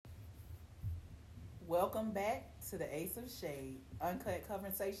Welcome back to the Ace of Shade, uncut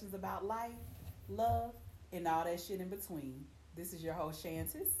conversations about life, love, and all that shit in between. This is your host,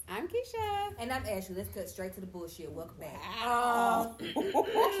 Shantis. I'm Keisha. And I'm Ashley. Let's cut straight to the bullshit. Welcome back.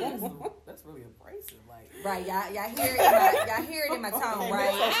 That's really abrasive. Like, right, y'all hear it in my tone, Okay,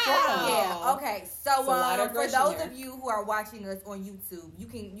 right? that's so strong. Yeah. Okay. So It's a lot of for aggression those there. of you who are watching us on YouTube, you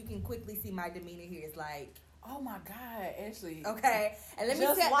can quickly see my demeanor here. It's like, oh my God, Ashley. okay, and let me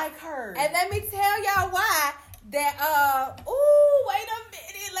Just tell like her. and let me tell y'all why that wait a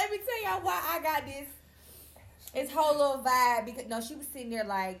minute. Let me tell y'all why I got this whole little vibe because no, she was sitting there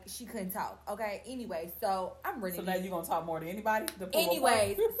like she couldn't talk. Okay. Anyway, so I'm ready. So now you gonna talk more than anybody? To pull a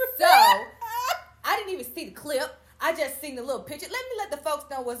Anyways, point? so I didn't even see the clip. I just seen the little picture. Let the folks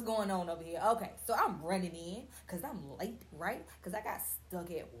know what's going on over here. Okay, so I'm running in because I'm late, right? Because I got stuck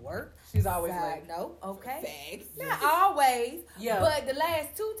at work. She's always Side late. note, okay. Thanks. Not always, Yeah. but the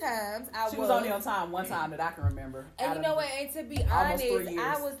last two times She was only on time one time that I can remember. And out you know of- what? And to be almost 3 honest, years.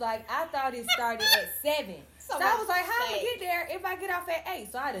 I was like, I thought it started at 7. So I was like, how am I much get there if I get off at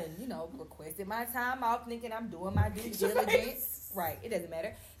 8? So I done, requested my time off, thinking I'm doing my due diligence. Right, it doesn't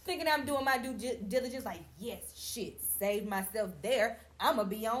matter. Thinking I'm doing my due diligence, like, yes, shit, saved myself there. I'm going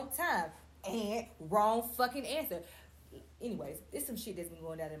to be on time. And wrong fucking answer. Anyways, there's some shit that's been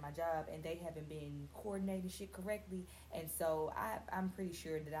going down in my job, and they haven't been coordinating shit correctly. And so I'm pretty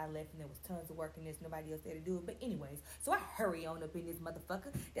sure that I left and there was tons of work and there's nobody else there to do it. But anyways, so I hurry on up in this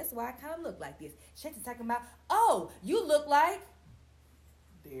motherfucker. That's why I kind of look like this. Shanta's talking about, oh, you look like...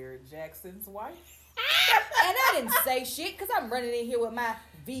 Derek Jackson's wife. And I didn't say shit because I'm running in here with my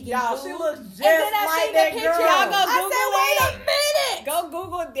vegan Y'all, food. she looks just And then I like seen that the picture. girl. Y'all go I Google said, wait a minute. Go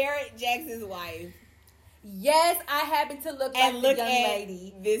Google Derek Jackson's wife Yes, I happen to look and like look the young at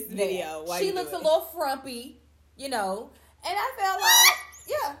lady. this there. video. while She you looks do a it. little frumpy, And I felt like,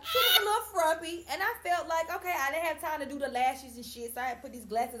 yeah, she was a little frumpy. And I felt like, okay, I didn't have time to do the lashes and shit, so I had to put these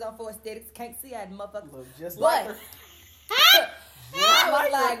glasses on for aesthetics. Can't see I had motherfuckers. Look just But- like her. I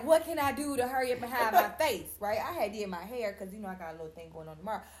was like like, what can I do to hurry up and hide my face, right? I had did my hair because, I got a little thing going on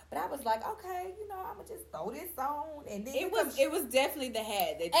tomorrow. But I was like, okay, I'm going to just throw this on. And then It was definitely the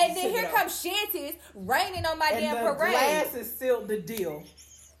hat that you and then took here it comes Shantis raining on my And damn the parade. glasses sealed the deal.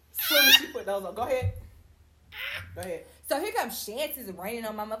 As soon as she put those on. Go ahead. Go ahead. So here comes Shantis raining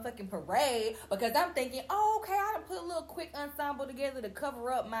on my motherfucking parade because I'm thinking, oh, okay, I done put a little quick ensemble together to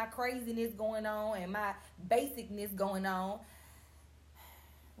cover up my craziness going on and my basicness going on.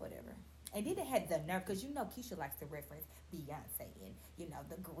 Whatever. And then they had the nerve, because Keisha likes to reference Beyonce and,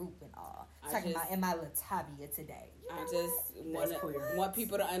 the group and all. Talking about, am I Latavia today? I just That's clear. want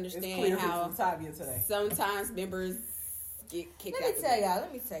people to It's understand clear how who's Tavia today. sometimes members get kicked out.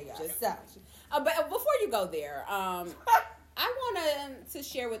 Let me tell y'all. Just- So, But before you go there, I wanted to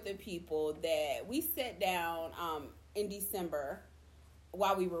share with the people that we sat down in December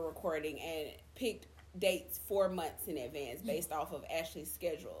while we were recording and picked dates 4 months in advance based off of Ashley's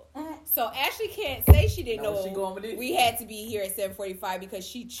schedule. So Ashley can't say she didn't Know know what she going with this? we had to be here at 7:45 because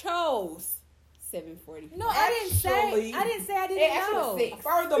she chose 7:45. no, I didn't say I didn't actually know. was 6.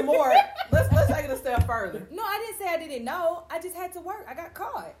 Furthermore, let's take it a step further. No, I didn't say I didn't know. I just had to work. I got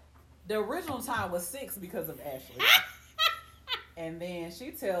caught. The original time was 6 because of Ashley. And then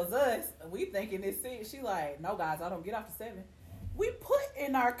she tells us, we thinking it's 6. She like, no guys, I don't get off at 7. We put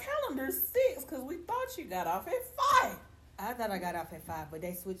in our calendar 6 because we thought you got off at 5. I thought I got off at 5, but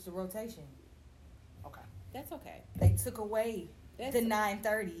they switched the rotation. Okay. That's okay. They took away That's the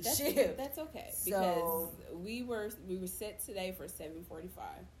 9:30 That's, shift. that's okay So- because we were set today for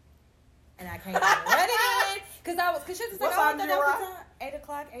 7:45. And I can't run it in because she was What like, time oh, did that you was arrive? the time. 8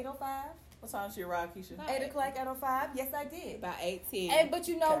 o'clock, 8:05. What time she arrive, Keisha? 8 o'clock, 8:05. Yes, I did. About 18. But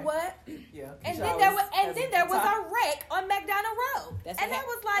you know Okay. what? Yeah. And Keisha then always there has was time. a wreck on McDonald Road. That's and what that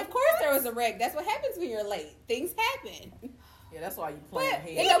was like, of course there was a wreck. That's what happens when you're late. Things happen. Yeah, that's why you playing But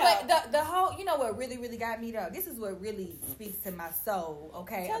ahead. you know what? The whole, what really, really got me though? This is what really speaks to my soul,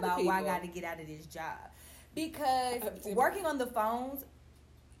 okay, Tell the about why I people. got to get out of this job. Because Tell working on the phones,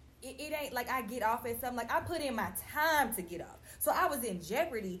 it ain't like I get off at something. Like I put in my time to get off, so I was in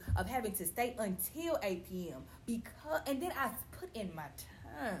jeopardy of having to stay until 8 p.m. And then I put in my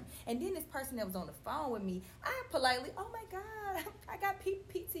time, and then this person that was on the phone with me, I politely, oh my god, I got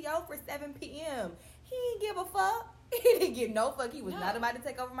PTO for 7 p.m. He didn't give a fuck. He didn't give no fuck. He was not about to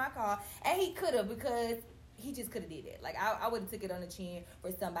take over my car, and he could have because he just could have did it. Like I would have took it on the chin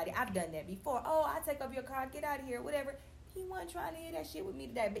for somebody. I've done that before. Oh, I take over your car, get out of here, whatever. He wasn't trying to hear that shit with me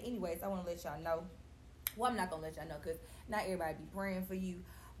today. But anyways, I want to let y'all know. Well, I'm not gonna let y'all know because not everybody be praying for you,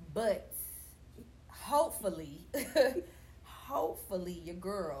 but hopefully, hopefully your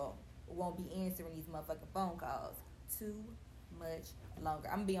girl won't be answering these motherfucking phone calls too much longer.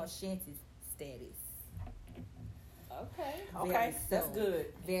 I'm gonna be on Shanty's status. Okay. Okay, that's good.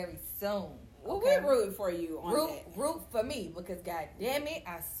 Very soon. Well, okay? we're rooting for you on that. Root for me because God damn it,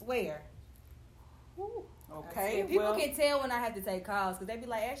 I swear. Whew. I Okay, swear. People well, can tell when I have to take calls because they be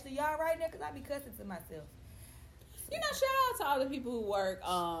like, Ashley, y'all right now? Because I be cussing to myself. You know, shout out to all the people who work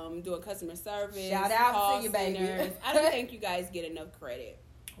doing customer service. Shout out call to you, baby. centers. I don't think you guys get enough credit.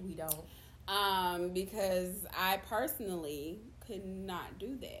 We don't. Because I personally could not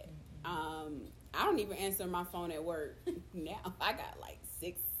do that. I don't even answer my phone at work now. I got like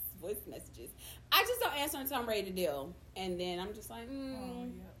 6 voice messages. I just don't answer until I'm ready to deal. And then I'm just like,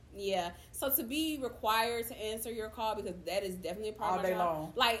 yeah. So to be required to answer your call, because that is definitely a part all of my day job.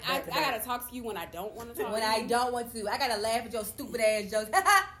 long. Like, I Back to back. gotta talk to you when I don't want to talk When to I you. don't want to, I gotta laugh at your stupid ass jokes.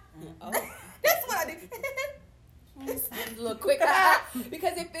 Oh. That's what I do. Just a little quick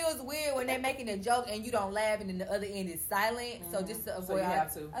because it feels weird when they're making a joke and you don't laugh and then the other end is silent. So just to avoid, you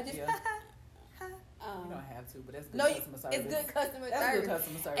have to. I just Yeah. You don't have to, but that's good no, customer service. it's good customer That's service. good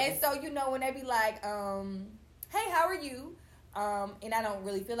customer service. And so when they be like, "Hey, how are you?" And I don't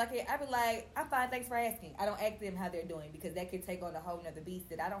really feel like it, I be like, "I'm fine, thanks for asking." I don't ask them how they're doing because that could take on a whole nother beast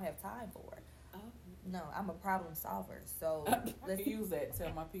that I don't have time for. No, I'm a problem solver. So I can use that to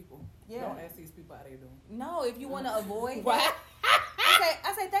tell my people. Yeah. Don't ask these people how they're doing. No, if you want to avoid What? that,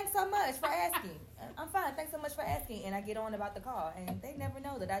 I say thanks so much for asking. I'm fine. Thanks so much for asking, and I get on about the call, and they never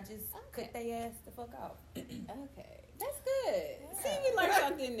know that I just cut their ass the fuck off. Okay. That's good. Yeah. See, we learned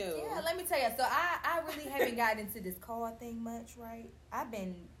something new. Yeah, let me tell you. So I really haven't gotten into this call thing much, right? I've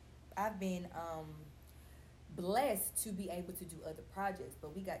been blessed to be able to do other projects,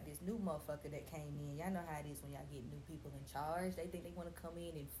 but we got this new motherfucker that came in. Y'all know how it is when y'all get new people in charge. They think they want to come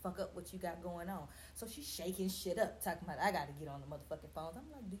in and fuck up what you got going on. So she's shaking shit up, talking about I got to get on the motherfucking phones. I'm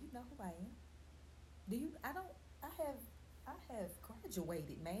like, do you know who I am? Do you? I have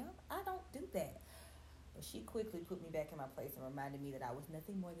graduated, ma'am. I don't do that. But she quickly put me back in my place and reminded me that I was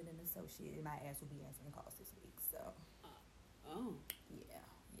nothing more than an associate, and my ass will be answering calls this week. So, Oh, yeah.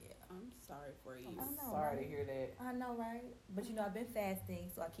 I'm sorry for you. I know, Sorry right? to hear that. I know, right? But I've been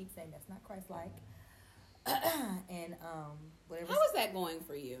fasting, so I keep saying that's not Christ-like. And whatever. How is that going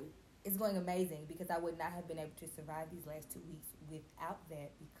for you? It's going amazing because I would not have been able to survive these last 2 weeks without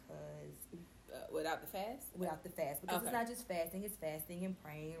that Without the fast? without the fast. Because Okay. it's not just fasting; it's fasting and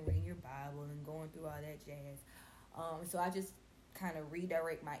praying, and reading your Bible, and going through all that jazz. So I just kind of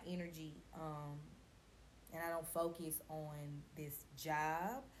redirect my energy, and I don't focus on this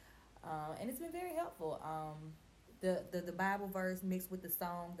job. And it's been very helpful. The Bible verse mixed with the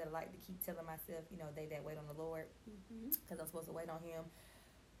song that I like to keep telling myself, they that wait on the Lord, because I'm supposed to wait on Him,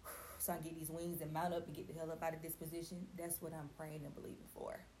 so I can get these wings and mount up and get the hell up out of this position. That's what I'm praying and believing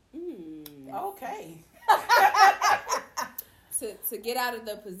for. Okay. To get out of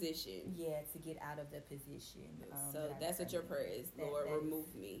the position. Yeah, to get out of the position. So that I'm that's what your praying. prayer is. That- Lord, that is-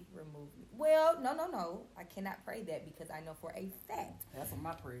 remove me. Remove me. Well, no. I cannot pray that because I know for a fact. That's what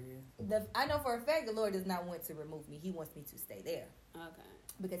my prayer is. I know for a fact the Lord does not want to remove me. He wants me to stay there Okay.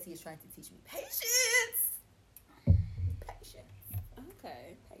 because He is trying to teach me patience. Patience.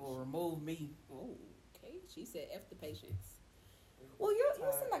 Okay. Well, remove me. Oh, okay. She said F the patience. Well, you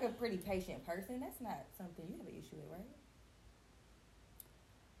seem like a pretty patient person. That's not something you have an issue with, right?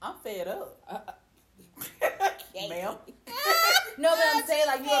 I'm fed up. Ma'am. No, but I'm saying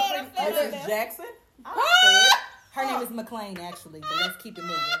like you're a pretty. Mrs. Jackson. I'm fed. Her name is McLean, actually, but let's keep it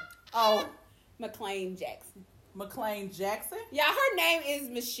moving. Oh, McLean Jackson. McLean Jackson. Yeah, her name is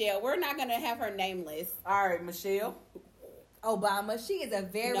Michelle. We're not gonna have her nameless. All right, Michelle. Obama, she is a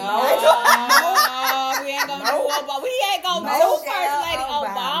very No, nice. we ain't gonna No. do Obama. We ain't gonna No, do First Lady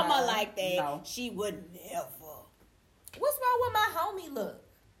Obama. Obama like that. No. She would never. What's wrong with my homie look?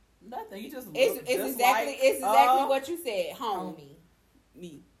 Nothing. You just look It's just exactly like, what you said. Home. Homie.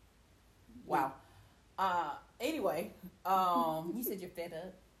 Me. Wow. Anyway. You said you're fed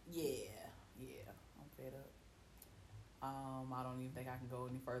up. Yeah. I'm fed up. I don't even think I can go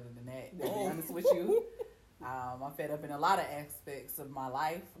any further than that. To be honest with you. I'm fed up in a lot of aspects of my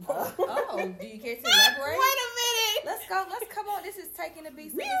life. Oh, do you care to elaborate? Wait a minute. Let's go. Let's come on. This is taking the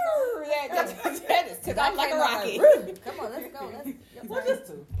beast. That just took off like a rocket. Come on, let's go. Your What turn.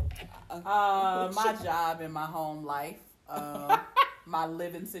 just two? My job and my home life. My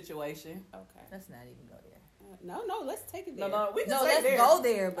living situation. Okay. Let's not even go there. No, let's take it there. No, we can No, stay let's there. go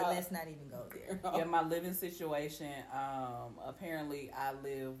there, but let's not even go there. Yeah, my living situation. Apparently, I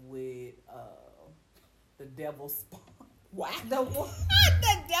live with the devil's spawn. What? The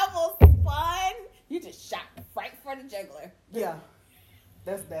devil's spawn? You just shot right for the juggler. Yeah.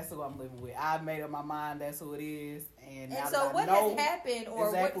 That's who I'm living with. I made up my mind. That's who it is. And now so that I what know has happened, or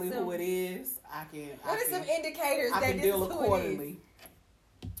exactly what's some, who it is, I can. What are some indicators I that can this deal is who accordingly.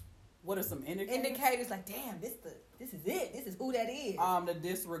 What are some indicators? Indicators like, damn, this is it. This is who that is. The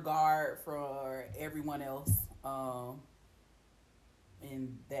disregard for everyone else,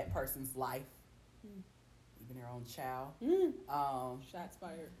 in that person's life, even their own child. Shots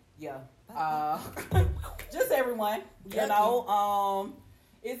fired. Yeah. Just everyone. You know,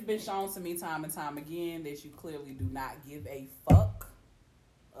 it's been shown to me time and time again that you clearly do not give a fuck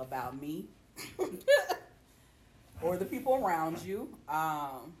about me or the people around you.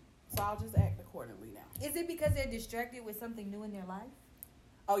 So I'll just act accordingly now. Is it because they're distracted with something new in their life?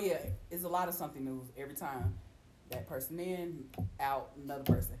 Oh yeah, it's a lot of something new every time. That person in, out, another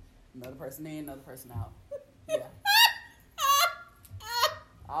person in, another person out. Yeah.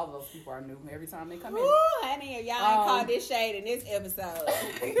 All of those people are new every time they come in. Ooh, honey, y'all ain't called this shade in this episode.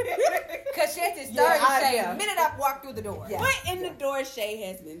 Because Shanty started shade the minute I walked through the door. Yeah. What in the door shade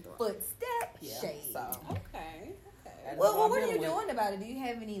has been thrown? Footstep shade. So. Okay. Well, what are you doing about it? Do you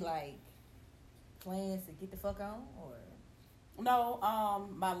have any plans to get the fuck on, or? No,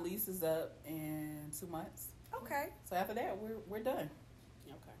 my lease is up in 2 months. Okay. So after that, we're done.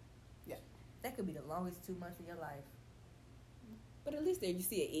 Okay. Yeah. That could be the longest 2 months of your life. But at least there you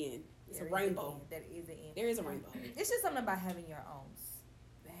see an end. It's There a is an rainbow. end. That is an end. There is a rainbow. It's just something about having your own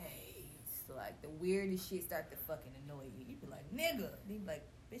space. Like the weirdest shit start to fucking annoy you. You be like, nigga. Then you be like,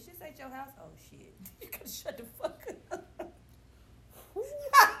 bitch, this ain't your house. Oh shit. You gotta shut the fuck up.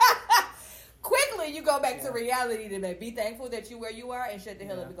 Quickly, you go back to reality today. Be thankful that you where you are and shut the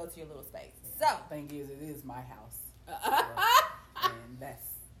hell up and go to your little space. So, Thing is, it is my house, and that's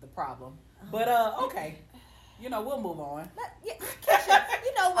the problem. But okay, we'll move on. yeah, Keisha,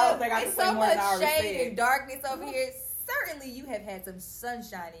 you know I what? don't think I It's can say so more than I much already shade said. and darkness over here. Certainly, you have had some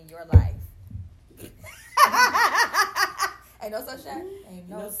sunshine in your life. Ain't no sunshine. Ain't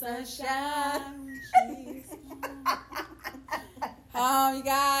no sunshine. You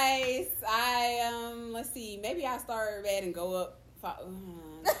guys, let's see. Maybe I'll start bad and go up.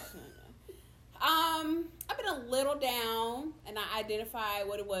 I've been a little down, and I identified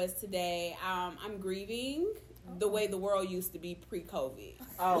what it was today. I'm grieving the way the world used to be pre-COVID.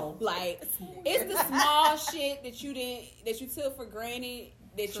 Oh, Like, it's the small shit that you took for granted.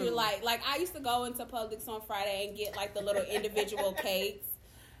 That True. you're like I used to go into Publix on Friday and get the little individual cakes.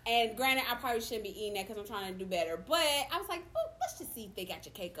 And granted, I probably shouldn't be eating that because I'm trying to do better. But I was like, oh, let's just see if they got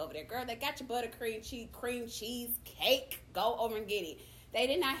your cake over there. Girl, they got your buttercream cheese cake. Go over and get it. They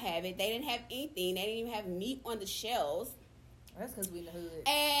did not have it. They didn't have anything. They didn't even have meat on the shelves. That's because we in the hood.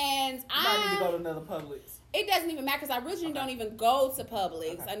 And you might need to go to another Publix. It doesn't even matter because I originally don't even go to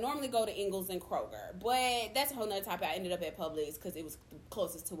Publix. Okay. I normally go to Ingles and Kroger. But that's a whole nother topic. I ended up at Publix because it was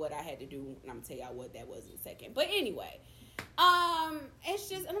closest to what I had to do. And I'm going to tell y'all what that was in a second. But anyway, it's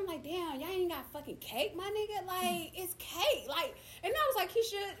just, and I'm like, damn, y'all ain't got fucking cake, my nigga. Like, it's cake. Like, and I was like,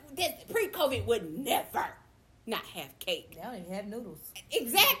 this pre-COVID would never not have cake. They don't even have noodles.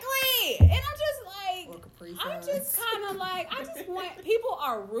 Exactly. And I'm just like, Or Capri I'm Suns. just kind of like, I just want, people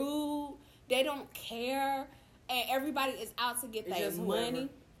are rude. They don't care. And everybody is out to get It's their just whoever. money.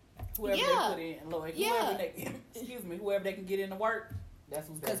 Whoever Yeah. they put in, Lord, Yeah. whoever they can get into work, that's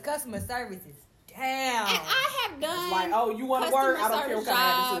who's Because there. customer service is down. And I have done It's like, oh, you want to work? I don't care what kind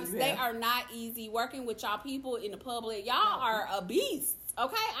of attitude you They have. are not easy. Working with y'all people in the public, y'all are a beast.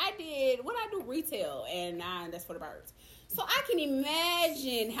 Okay, I did what I do retail, and that's for the birds. So I can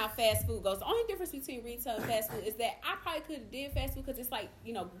imagine how fast food goes. The only difference between retail and fast food is that I probably could have did fast food because it's like,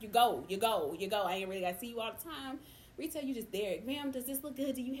 you go. I ain't really got to see you all the time. Retail, you just there. Ma'am, does this look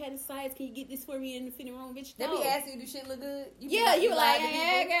good? Do you have the size? Can you get this for me in the fitting room? Bitch, They no. be asking you, do shit look good? You like, to yeah,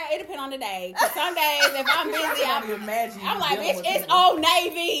 people? girl, it depends on the day. 'Cause some days, if I'm busy, I can't even imagine. I'm you like, dealing bitch, with it's people. Old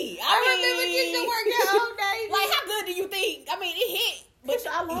Navy. I remember getting to work at Old Navy. Like, how good do you think? I mean, it hit. But Bitch,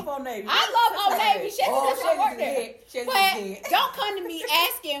 I love Old Navy. I love Old Navy. Shit, Oh, I work there. Shit But don't come to me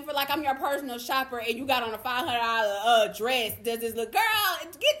asking for I'm your personal shopper and you got on a $500 dress. Does this look, girl?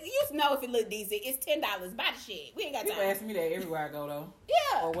 You know if it look decent. It's $10. Buy the shit. We ain't got People time. ask me that everywhere I go though.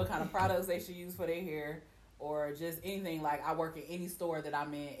 Yeah. Or what kind of products they should use for their hair, or just anything. Like I work in any store that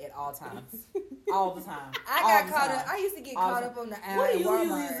I'm in at all times, all the time. I all got the caught time. up. I used to get All caught the up on the aisle What at do you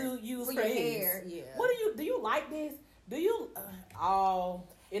Walmart use for for your this? hair. Yeah. What do you like this? Do you?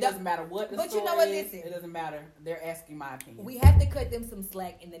 It doesn't matter what the But store you know what, is. listen. It doesn't matter. They're asking my opinion. We have to cut them some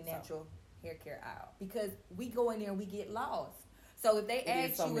slack in the natural hair care aisle because we go in there and we get lost. So if they It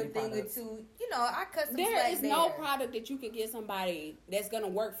is ask so you a many thing products. or two, you know, I custom There swag is no product that you could get somebody that's gonna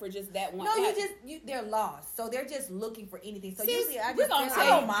work for just that one. No, Like, they're lost. So they're just looking for anything. So Sis, usually I we just gonna tell I say-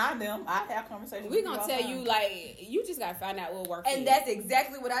 them- don't mind them. I have conversations. we with gonna all tell the you time. like you just gotta find out what works. for And you. that's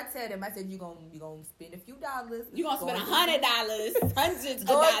exactly what I tell them. I said you gonna spend a few dollars. You gonna spend do $100, hundreds of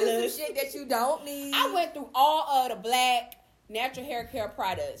Go and do dollars. some shit that you don't need. I went through all of the black natural hair care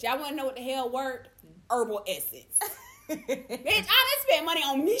products. Y'all wanna know what the hell worked? Herbal essence. Bitch, I done spent money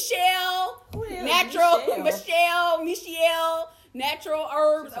on Michelle, Who the hell is natural Michelle? Michelle, natural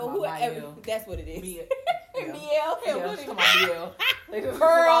herbs, She's or talking about whoever. Mielle. That's what it is. Mielle. Mielle. Yeah, What she's is- talking about Mielle.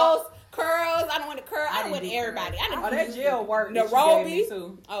 curls. I don't want to curl. I don't want didn't do everybody. I Oh, don't that gel worked. The that you gave me Roby.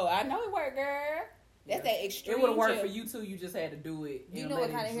 too. Oh, I know it worked, girl. That's Yeah. that extreme. It would have worked gel. for you too. You just had to do it. You and know let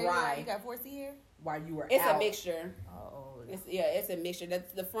what kind of it hair you got? dry You got 4C hair? while you were It's out. a mixture. Oh. It's a mixture.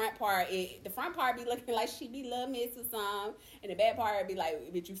 That's the front part. The front part be looking like she be love miss or something, and the back part be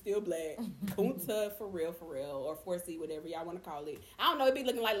like, bitch, you still black. Kunta for real, or 4C, whatever y'all want to call it. I don't know. It be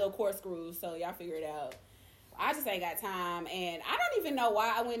looking like little corkscrews, so y'all figure it out. I just ain't got time, and I don't even know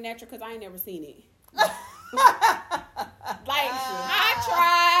why I went natural because I ain't never seen it. Like, I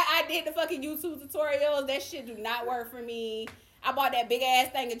tried. I did the fucking YouTube tutorials. That shit do not work for me. I bought that big ass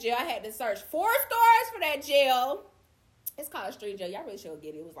thing of gel. I had to search 4 stores for that gel. It's called Street Gel. Y'all really should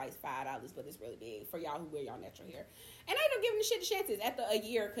get it. It was like $5, but it's really big for y'all who wear y'all natural hair. And I ended up giving the shit a chances after a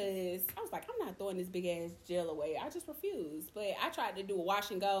year because I was like, I'm not throwing this big ass gel away. I just refused. But I tried to do a wash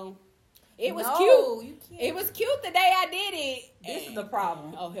and go. It was cute. You can't. It was cute the day I did it. This is the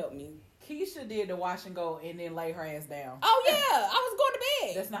problem. Oh, help me. Keisha did the wash and go and then lay her ass down. Oh, yeah. I was going to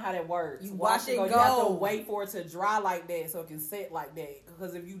bed. That's not how that works. You wash and You have to go. wait for it to dry like that so it can set like that.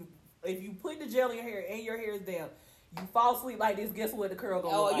 Because if you put the gel in your hair and your hair is down, you fall asleep like this. Guess what? The curl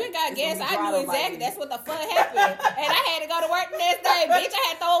gonna Oh, look you like? ain't got to It's guess. gonna be I dried knew up like exactly. this. That's what the fuck happened. And I had to go to work the next day. Bitch, I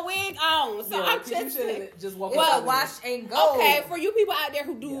had to throw a wig on. So Yeah, I'm 'cause you just should just woke Well, up. wash and go. okay, for you people out there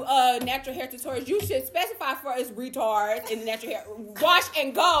who do natural hair tutorials, you should specify for us retards in the natural hair. Wash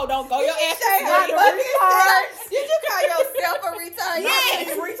and go. Don't go your ass to Say sleep. how fucking retard. Did you call yourself a retard? Yes,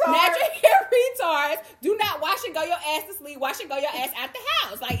 retard. natural hair retards. Do not wash and go your ass to sleep. Wash and go your ass out the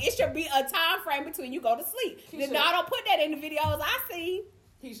house. Like, it should be a time frame between you go to sleep. Keisha. No, I don't put that in the videos I see.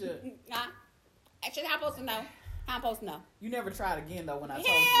 Keisha, Actually, how I'm supposed to know? How I'm supposed to know? you never tried again though when I told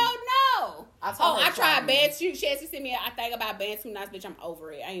Hell you. no. I told her I to try tried again. Bantu. She sent me a thing about Bantu nights, bitch. I'm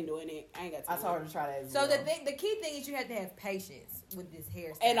over it. I ain't doing it. I ain't got I time. told her to try that as So well. the key thing is you have to have patience with this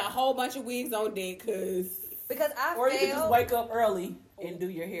hairstyle. And a whole bunch of wigs on deck, cause because I Or you can just failed. wake up early and do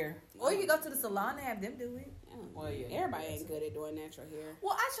your hair. Or you can go to the salon and have them do it. Well, yeah. everybody ain't good at doing natural hair.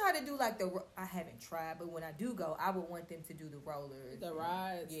 Well, I try to do like I haven't tried, but when I do go, I would want them to do the rollers. The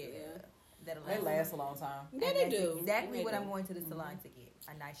rides, Yeah. That'll They last a long time. Yeah, And they that's do. exactly They what do. I'm going to the salon to get.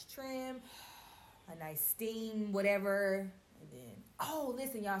 A nice trim, a nice steam, whatever. And then, oh,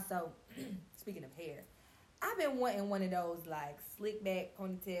 listen, y'all. So, speaking of hair, I've been wanting one of those like slick back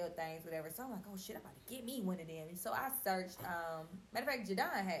ponytail things, whatever. So I'm like, oh shit, I'm about to get me one of them. And so I searched. Matter of fact,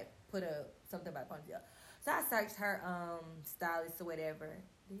 Jadon had put up something about ponytail. So I searched her stylist or whatever.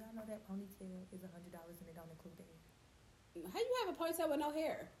 Do y'all know that ponytail is $100 and it don't include the hair? How you have a ponytail with no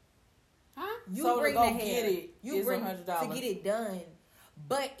hair? Huh? You So to bring go the hair. get it You is bring $100. to get it done.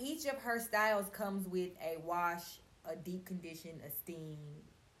 But each of her styles comes with a wash, a deep condition, a steam.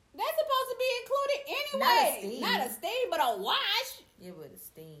 That's supposed to be included Not a anyway. steam. Not a steam, but a wash. Yeah, with a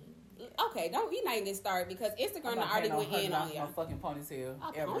steam. Yeah. Okay, don't you not even get started because Instagram I'm not already paying went in no on $100 you. for a fucking ponytail.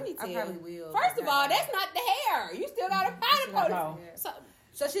 A ever. ponytail. I probably will. First of all, that's not the hair. You still got a powder got ponytail. hair. So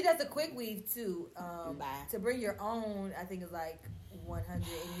So she does a quick weave too. Bye. To bring your own, I think it's like 100, and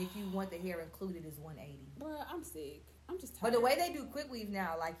if you want the hair included, is 180. bruh, I'm sick. I'm just tired. But the way they do quick weave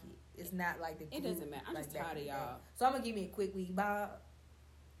now, I like it. It's not like the. It doesn't matter. I'm just back tired in of the day. y'all. So I'm gonna give me a quick weave bob.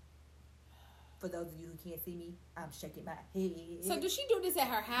 For those of you who can't see me, I'm shaking my head. So does she do this at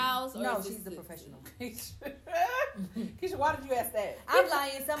her house? Or No, is this she's a professional. Keisha, why did you ask that? I'm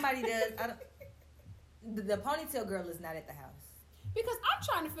lying. Somebody does. I don't, the ponytail girl is not at the house. Because I'm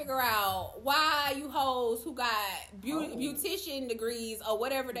trying to figure out why you hoes who got beautician degrees or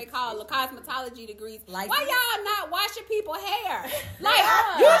whatever they call the cosmetology degrees, License? why y'all not washing people's hair? Like,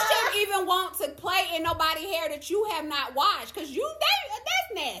 Yeah. you shouldn't even want to play in nobody's hair that you have not washed because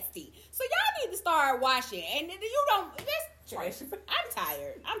that's nasty. So y'all need to start washing. And you don't, Trash. I'm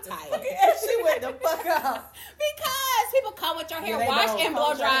tired. I'm tired. Look at she went the fuck up. Because people come with your hair Yeah, they washed don't. and Come blow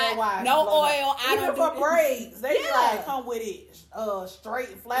with your hair dried, washed, no blow dried. oil. I Even don't for do braids. They be Yeah. like, come with it straight,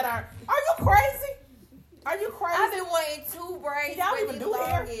 flat iron. Are you crazy? Are you crazy? I've been wanting 2 braids. Y'all for even the do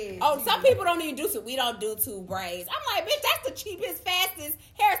hair? longest. Oh, some people don't even do two. We don't do two braids. I'm like, bitch, that's the cheapest, fastest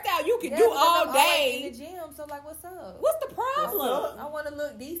hairstyle you can do all I'm day. in the gym, so like, what's up? What's the problem? I want to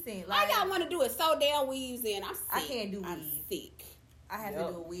look decent. Why Like, y'all want to do it so damn weaves in? I'm sick. I can't do I'm weave. sick. I have to do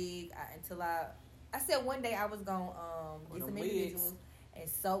a wig until I said one day I was gonna get some individuals and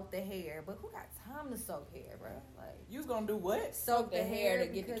soak the hair, but who got time to soak hair, bro? Like, You was gonna do what? soak the hair to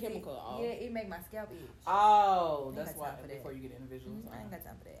get the because chemical off. Yeah, it make my scalp itch. Oh, I that's ain't got why. time for that. Before you get individuals, I ain't got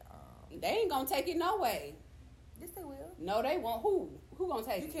time for that. They ain't gonna take it no way. Yes, they will. No, they won't. Who gonna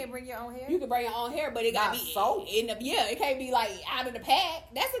take You it? can't bring your own hair. You can bring your own hair, but it gotta Not be soap? in the it can't be like out of the pack.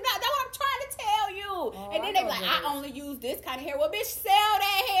 That's what I'm trying to tell you. Oh, and then I they be know like, that. I only use this kind of hair. Well, bitch, sell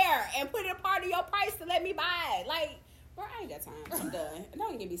that hair and put it a part of your price to let me buy it. Like, bro, I ain't got time. I'm done.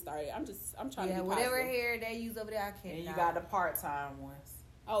 Don't get me started. I'm trying to be whatever positive. hair they use over there, I can't. and you got the part-time ones.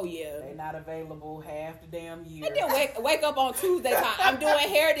 Oh yeah. They not available half the damn year. And then wake up on Tuesday. I'm doing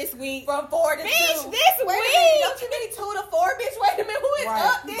hair this week. from 4 to 2. Bitch, this Wait a minute, week. don't you need 2 to 4, bitch? Wait a minute, who is Right.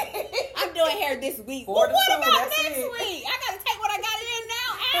 up there? I'm doing hair this week. 4 Well, to what 2, about that's next it. week? I gotta take what I got in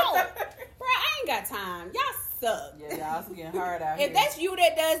now out. Bro, I ain't got time. Y'all suck. Yeah, y'all getting hard out If here. that's you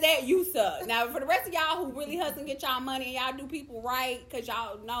that does that, you suck. Now, for the rest of y'all who really hustle and get y'all money and y'all do people right, because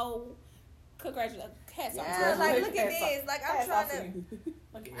y'all know, congratulations. Yeah, like, look at Hats this. off. Like, I'm Hats trying off to... to you.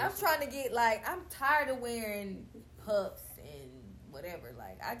 Look at I'm this. trying to get, like, I'm tired of wearing puffs and whatever.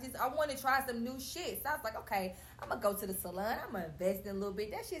 Like, I want to try some new shit. So I was like, okay, I'm going to go to the salon. I'm going to invest in a little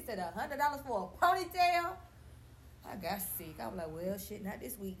bit. That shit said $100 for a ponytail. I got sick. I was like, well, shit, not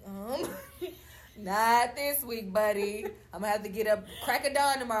this week. Not this week, buddy. I'm going to have to get up crack of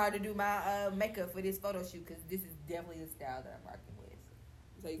dawn tomorrow to do my makeup for this photo shoot because this is definitely the style that I'm rocking with.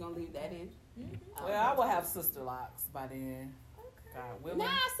 So you gonna leave that in? Mm-hmm. Well, I will have sister locks by then. God willing. Nah,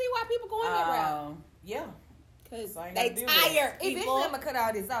 I see why people going that route. Yeah. Because So I ain't they gotta deal with it. tired, Eventually, people. I'm going to cut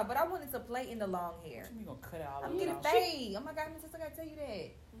all this off, but I wanted to play in the long hair. You gonna cut it all I'm of it getting off. fade. Oh my god, Miss Sister, I gotta tell you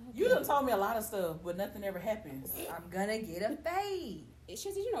that. You done told me a lot of stuff, but nothing ever happens. I'm gonna get a fade. It's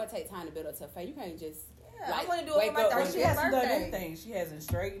just, you know, it takes time to build up to a fade. You can't just Yeah, like, I want to do it wake for my up- Well, Well, she 30th hasn't done birthday. anything. She hasn't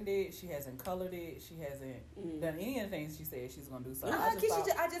straightened it. She hasn't colored it. She hasn't done any of the things she said she's gonna do. So I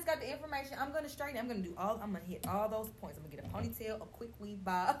just got the information. I'm gonna straighten. I'm gonna hit all those points. I'm gonna get a ponytail, a quick weave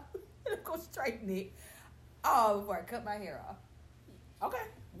bob, and I'm gonna straighten it all before I cut my hair off. okay,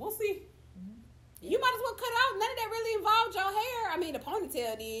 we'll see. You might as well cut out. None of that really involved your hair. I mean, the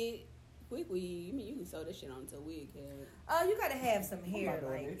ponytail did. Quick weave. I mean, you can sew this shit onto a wig head. You gotta have some hair not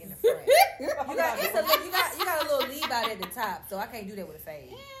doing like this. in the front. I'm You not got doing you got a little leave out at the top, so I can't do that with a fade.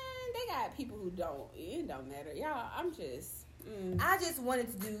 And they got people who don't. It don't matter. Y'all, I'm just. I just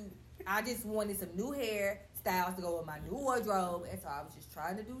wanted some new hair styles to go with my new wardrobe, and so I was just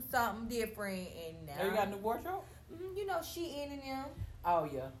trying to do something different. And now, Oh, you got a new wardrobe? you know, Shein and them. Oh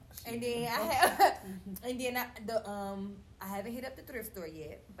yeah. And then I haven't hit up the thrift store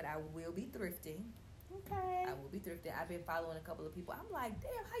yet, but I will be thrifting. Okay. I will be thrifting. I've been following a couple of people. I'm like,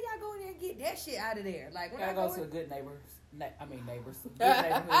 damn, how y'all go in there and get that shit out of there? Like when Gotta I go go to in, good neighbors. Neighbors. Good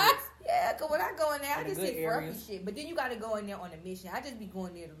neighborhoods. yeah, cause when I go in there, I In the just good see frumpy areas. shit. But then you gotta go in there on a mission. I just be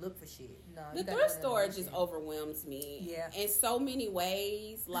going there to look for shit. No, The you gotta thrift go in there on store a just mission. overwhelms me. Yeah. In so many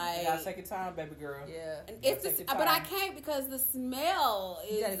ways. Like. You gotta take your time, baby girl. Yeah, And You it's gotta just, take your but I time. can't because the smell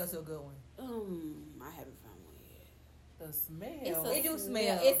is. you gotta go to a good one. I haven't found one yet. The smell. It's a It do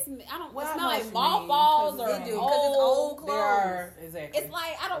smell. It's I don't. Well, it I smell know like what you mean, mothballs 'cause or it do, 'cause old. it's old They clothes. are exactly. It's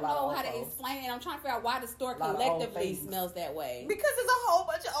like I don't A lot of know old how to clothes. explain it. I'm trying to figure out why the store A lot of old collectively things. smells that way. Because there's a whole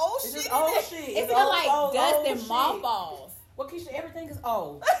bunch of old It's shit. just in old there. shit. It It's smells old, like old, dust old and shit. mothballs. Well, Keisha, everything is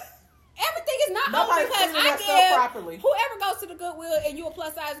old. Everything is not old Nobody's because cleaning I that stuff give properly. whoever goes to the Goodwill and you a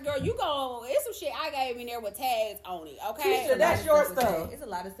plus size girl, you go. It's some shit I gave in there with tags on it. Okay, Keisha, that's your with that. stuff. It's a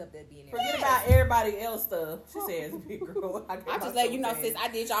lot of stuff that be in there. Forget about everybody else stuff. She says, big girl. I I just let you know, sis. I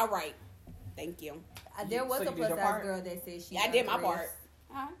did y'all right. Thank you. There was So a you did plus your size part? girl that said she. Yeah, I did my thrifts. part.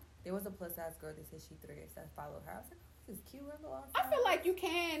 Huh? There was a plus size girl that said she thrifts. I followed her. I was like, oh, this is cute. Her little I feel like you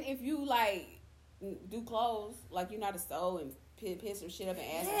can if you like do clothes, like you know how to sew and piss some shit up and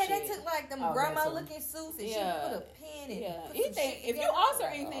add some yeah, shit. they took like them Oh, grandma that's a- looking suits and Yeah. she put a pin in. Yeah, put some anything. shit If you together. alter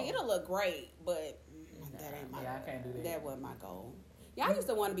Like, anything, oh. it'll look great. But that ain't my. Yeah, I can't do that. That wasn't my goal. Yeah, I used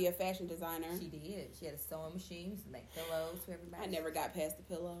to want to be a fashion designer. She did. She had a sewing machine. Used to make pillows for everybody. I never got past the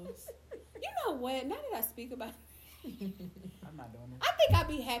pillows. You know what? Now that I speak about I'm not doing it. I think I'd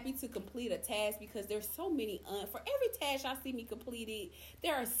be happy to complete a task because there's so many. For every task y'all see me completed,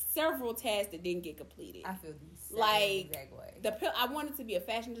 there are several tasks that didn't get completed. I feel the same Like, exact way. I wanted to be a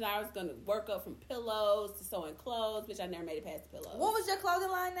fashion designer. I was going to work up from pillows to sewing clothes, which I never made it past the pillows. What was your clothing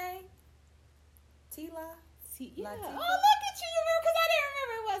line name? Tila? Yeah. Latifah? Oh, look at you! You remember? Because I didn't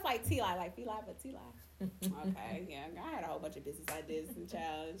remember. It was like T-Lie, like T-Lie, but T-Lie. Okay, yeah. I had a whole bunch of business ideas and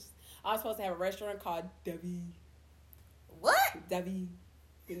challenges. I was supposed to have a restaurant called Debbie. What? Debbie.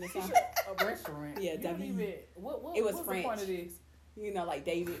 Didn't it sound? A restaurant. Yeah, You don't Debbie. even- What, It was what's French. the point of this? You know, like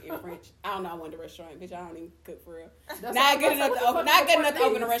David in French. I don't know. I wanted a restaurant, bitch. I don't even cook for real. That's Not all- good enough what to the open. fuck Not is good the enough to point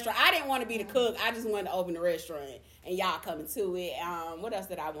of open a this? restaurant. I didn't want to be the cook. I just wanted to open a restaurant, and y'all coming to it. What else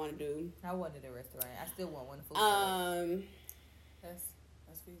did I want to do? I wanted a restaurant. I still want one. Food truck.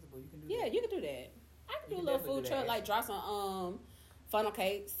 That's feasible. You can do Yeah, that. you can do that. I can You do a can little definitely food do truck, that. like drop some funnel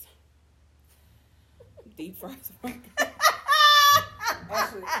cakes, deep fries.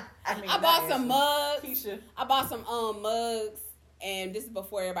 Actually, I mean, I not bought some Ashley. mugs. Keisha. I bought some mugs, and this is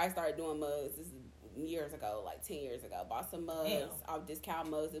before everybody started doing mugs. This is years ago, like 10 years ago. Bought some mugs Damn. off discount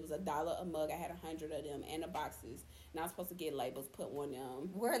mugs. It was $1 a mug. I had 100 of them and the boxes. And I was supposed to get labels, put one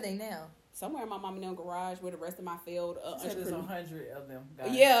Where are they now? somewhere in my mom and them garage where the rest of my failed She said there's entrepreneur. 100 of them. Guys.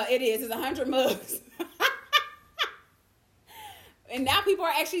 Yeah, it is. It's 100 mugs. And now people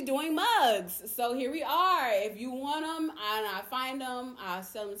are actually doing mugs. So here we are. If you want them and I find them, I'll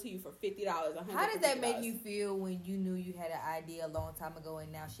sell them to you for $50. How does that make $150. you feel when you knew you had an idea a long time ago and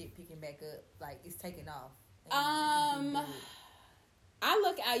now shit picking back up? Like, it's taking off. And you didn't do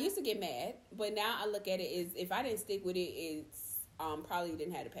it? I used to get mad, but now I look at it as if I didn't stick with it, it's probably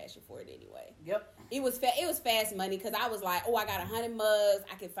didn't have the passion for it anyway. Yep. It was fast money because I was like, oh, I got 100 mugs.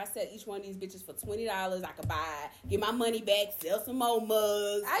 If I sell each one of these bitches for $20, I could buy, get my money back, sell some more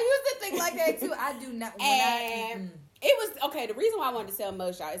mugs. I used to think like that too. I do not. And it was okay. The reason why I wanted to sell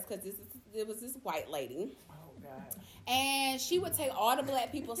mugs, y'all, is because it was this white lady. Oh, God. And she would take all the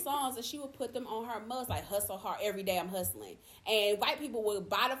black people's songs and she would put them on her mugs, like hustle hard, every day I'm hustling. And white people would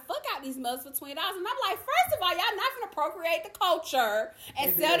buy the fuck out these mugs for $20. And I'm like, first of all, y'all not gonna procreate the culture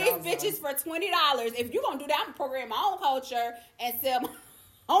and They do sell that these all the bitches time. for $20. If you gonna do that, I'm gonna procreate my own culture and sell my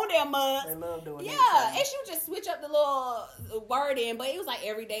own damn mugs. They love doing Yeah, that. and she would just switch up the little word in, but it was like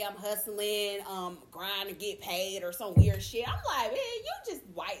every day I'm hustling, grind to get paid or some weird shit. I'm like, man, you just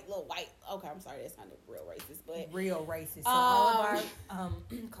little white. Okay, I'm sorry, that sounded real racist, but Real racist. So all of our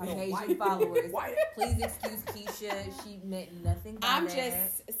Caucasian white. followers, White. please excuse Keisha. She meant nothing by I'm that.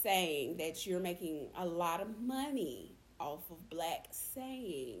 just saying that you're making a lot of money off of black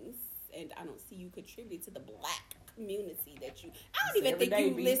sayings, and I don't see you contribute to the black community that you. I don't It's even every think day,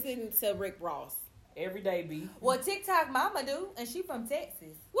 you B. listen to Rick Ross. Every day, B. Well, TikTok mama do, and she from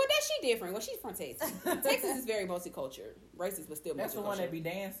Texas. Well, that she different. Well, she's from Texas. Texas is very multicultural, racist, but still That's the multicultural. one that be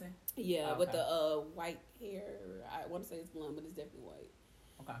dancing. Yeah, Okay. with the white hair. I want to say it's blonde, but it's definitely white.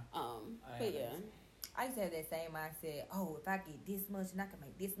 Okay. But yeah. I used to have that same mindset. Oh, if I get this much and I can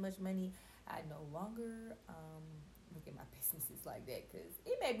make this much money, I no longer look at my businesses like that because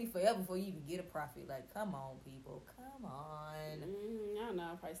it may be forever before you even get a profit. Like, come on, people, come on. I don't know.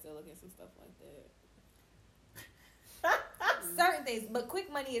 I'll probably still look at some stuff like that. Certain things, but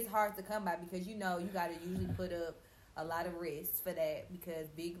quick money is hard to come by because you know you got to usually put up a lot of risks for that because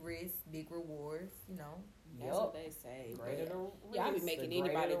big risks, big rewards. You know. That's what they say. Greater but the y'all be risk, making the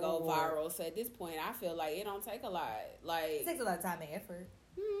greater anybody the go reward. viral. So at this point, I feel like it don't take a lot. Like, It takes a lot of time and effort.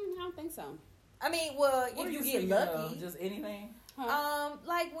 I don't think so. I mean, well, What are if you get speaking of? lucky, Just anything? Huh?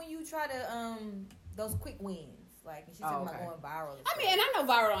 like when you try to those quick wins, like and she's talking okay. about going viral. and I mean, stuff. and I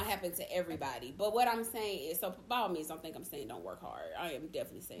know viral don't happen to everybody, but what I'm saying is, so by all means, don't think I'm saying don't work hard. I am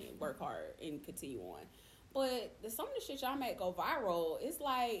definitely saying work hard and continue on. But some of the shit y'all make go viral, it's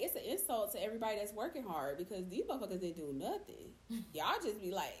like, it's an insult to everybody that's working hard because these motherfuckers didn't do nothing. Y'all just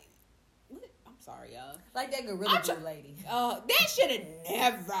be like, what? I'm sorry, y'all. like that gorilla glue lady. That should have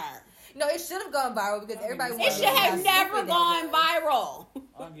never. No, it should have gone viral because everybody. It wanted should to know how have never stupid that gone was. viral.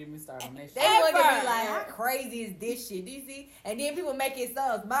 Don't get me started on that They shit. wanted to Ever. be like, how crazy is this shit? Do you see? And then people make it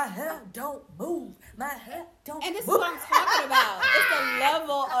songs. My hair don't move. My hair don't And this is move. what I'm talking about. It's the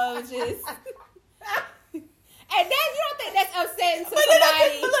level of just. And then you don't think that's upsetting to But then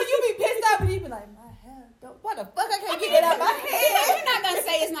somebody. look, you be pissed off and you be like, my hair don't. What the fuck? I can't get it out my head. You're not gonna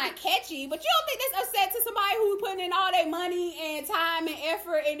say it's not catchy, but you don't think that's upset to somebody who putting in all their money and time and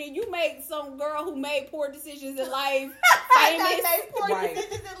effort, and then you make some girl who made poor decisions in life famous. I made poor Right.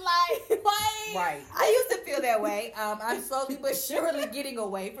 decisions in life. Like, Right. I used to feel that way. I'm slowly but surely getting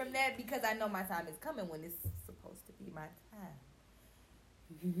away from that because I know my time is coming when it's supposed to be my time.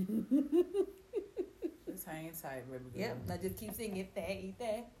 Just hang tight, baby girl. Yep, I just keep singing they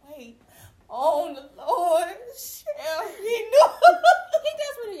that wait on the Lord shall he know. He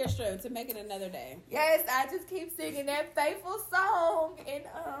does really your strength to make it another day. Yes, I just keep singing that faithful song and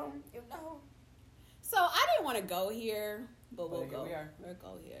you know. So I didn't want to go here, but we'll But here go. we are. We'll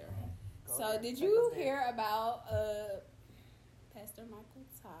go here. Go So ahead. did Take you us there. hear about Pastor Michael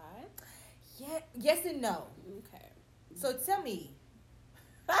Todd. Yeah, yes and no. Okay. So tell me,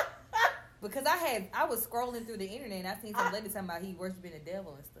 because I was scrolling through the internet and I seen some lady talking about he worshiping the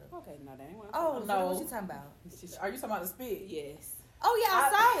devil and stuff. Okay, no, that ain't what I'm Oh talking no, no. what you talking about? Are you talking about the spit? Yes. Oh yeah, I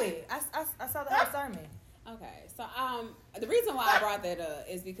saw it. I saw the whole sermon. Okay, so the reason why I brought that up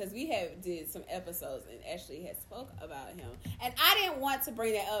is because we have did some episodes and Ashley had spoke about him, and I didn't want to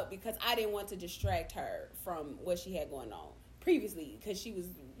bring that up because I didn't want to distract her from what she had going on previously, because she was,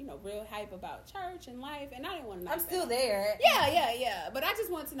 real hype about church and life, and I didn't want to. I'm still there. Yeah. But I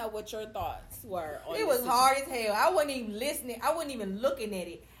just wanted to know what your thoughts were on It was hard as hell. I wasn't even listening. I wasn't even looking at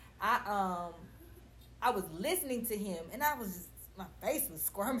it. I was listening to him, and I was just, my face was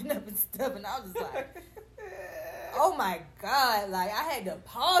squirming up and stuff, and I was just like, oh my God. Like, I had to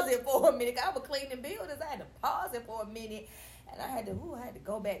pause it for a minute. I was cleaning buildings. I had to pause it for a minute, and I had to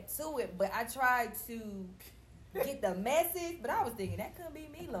go back to it. But I tried to get the message, but I was thinking, that couldn't be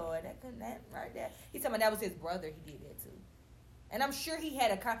me, Lord. That right there. He's talking about that was his brother. He did that too. And I'm sure he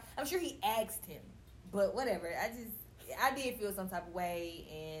I'm sure he asked him. But whatever. I did feel some type of way,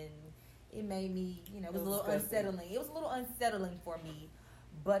 and it made me, it was a little unsettling. It was a little unsettling for me.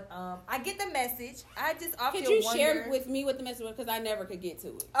 But I get the message. I just often wonder. Could you wonder, share with me what the message was? Because I never could get to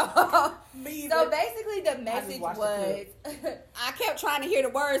it. Me so either. basically, the message was. I kept trying to hear the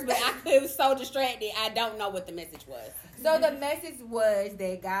words, but it was so distracted. I don't know what the message was. So the message was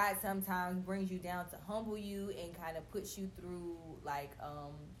that God sometimes brings you down to humble you and kind of puts you through like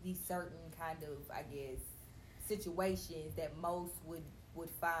these certain kind of, I guess, situations that most would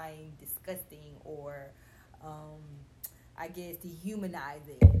find disgusting or I guess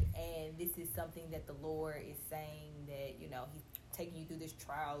dehumanizing. And this is something that the Lord is saying that, He's taking you through this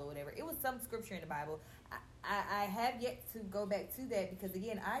trial or whatever. It was some scripture in the Bible. I have yet to go back to that because,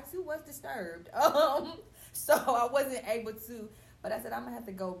 again, I too was disturbed. So I wasn't able to. But I said, I'm going to have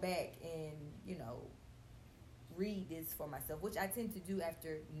to go back and, read this for myself, which I tend to do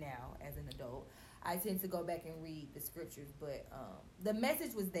after now as an adult. I tend to go back and read the scriptures. But the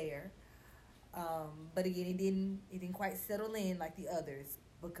message was there. But again, it didn't quite settle in like the others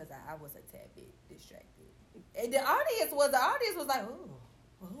because I was a tad bit distracted. And the audience was like,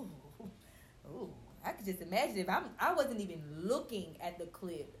 ooh. I could just imagine if I wasn't even looking at the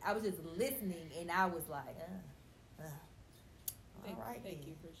clip. I was just listening, and I was like, all right. Thank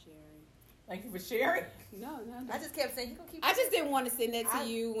you for sharing. Thank you for sharing. No. I just kept saying, he gonna keep. I just didn't want to send that to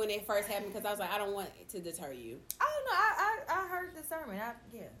you when it first happened because I was like, I don't want it to deter you. Oh no, I heard the sermon.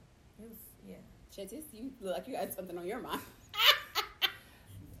 It was. Chantis, you look like you had something on your mind.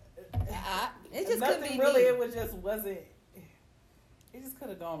 It just nothing couldn't be really. me. It wasn't. It just could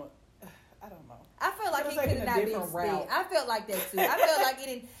have gone. I don't know. I felt like it could have not been split. Route. I felt like that too. I felt like it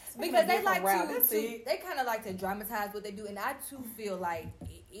didn't because they like route. they kind of like to dramatize what they do, and I too feel like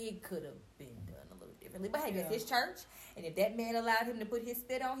it could have been done a little differently. But hey, that's his church, and if that man allowed him to put his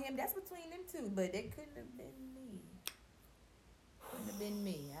spit on him, that's between them two. But it couldn't have been me. Couldn't have been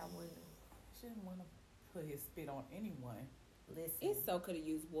me. I wouldn't. Shouldn't want to put his spit on anyone. Listen, It so could have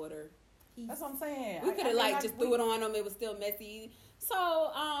used water. That's what I'm saying. We could have just threw it on him. It was still messy.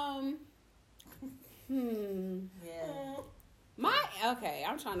 So, yeah.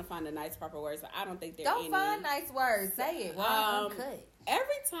 I'm trying to find the nice proper words, but I don't think they're Don't any. find nice words. Say it. Uncut.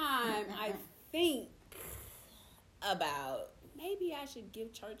 Every time I think about maybe I should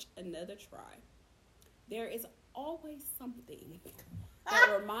give church another try, there is always something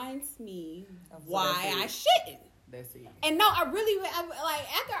that reminds me why I shouldn't. That's it. And no, I like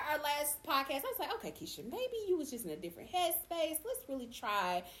after our last podcast, I was like, okay, Keisha, maybe you was just in a different headspace. Let's really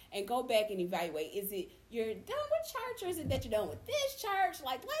try and go back and evaluate. Is it you're done with church, or is it that you're done with this church?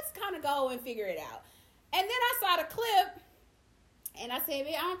 Like, let's kind of go and figure it out. And then I saw the clip, and I said,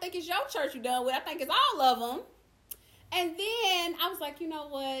 man, I don't think it's your church you're done with. I think it's all of them. And then I was like, you know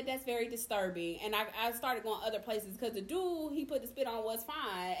what? That's very disturbing. And I started going other places because the dude he put the spit on was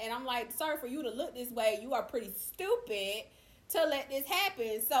fine. And I'm like, sorry for you to look this way. You are pretty stupid to let this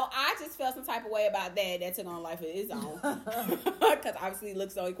happen. So I just felt some type of way about that. That took on life of its own. Because obviously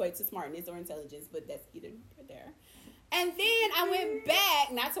looks don't equate to smartness or intelligence. But that's either there. And then I went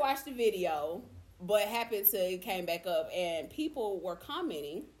back, not to watch the video, but it came back up. And people were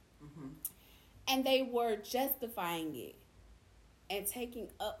commenting. Mm-hmm. And they were justifying it and taking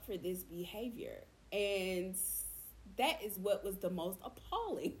up for this behavior. And that is what was the most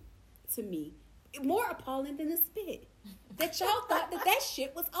appalling to me. More appalling than the spit. That y'all thought that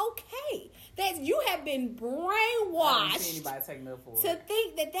shit was okay. That you have been brainwashed to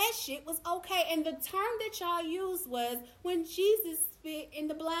think that shit was okay. And the term that y'all used was when Jesus spit in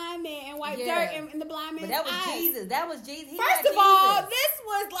the blind man and wipe Yeah. dirt in the blind man's But that was eyes. Jesus. That was Jesus. He First got of all, Jesus. this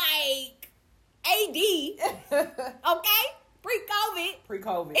was like AD, okay? Pre-COVID.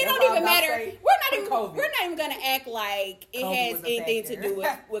 Pre-COVID. It That's don't all even I'm about to matter. say. We're not even gonna act like it COVID has was a anything to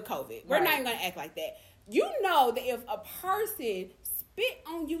factor. do with COVID. We're Right. not even gonna act like that. You know that if a person spit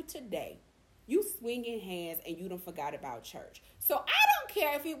on you today, you swinging hands and you done forgot about church. So I don't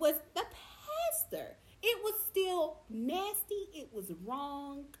care if it was the pastor. It was still nasty. It was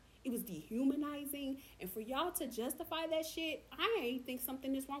wrong. It was dehumanizing. And for y'all to justify that shit, I think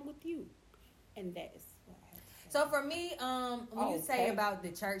something is wrong with you. And that is what I have to say. So for me, when you say Okay. about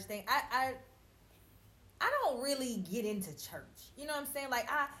the church thing, I don't really get into church. You know what I'm saying? Like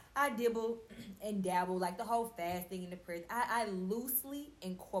I dibble and dabble, like the whole fasting and the prayer. I loosely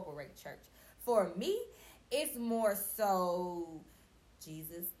incorporate church. For me, it's more so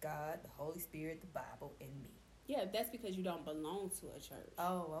Jesus, God, the Holy Spirit, the Bible, and me. Yeah, that's because you don't belong to a church.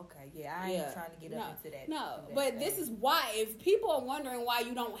 Oh, okay. Yeah, I ain't trying to get up into that. No, into that but this phase. is why, if people are wondering why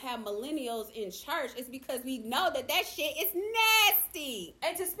you don't have millennials in church, it's because we know that shit is nasty.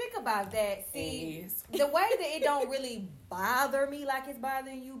 And to speak about that, see, Yes. the way that it don't really bother me like it's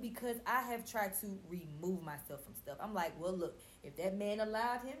bothering you, because I have tried to remove myself from stuff. I'm like, well, look, if that man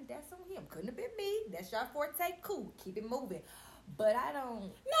allowed him, that's on him. Couldn't have been me. That's your forte. Cool. Keep it moving. But I don't.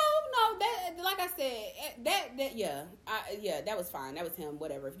 No, that, like I said, that was fine. That was him,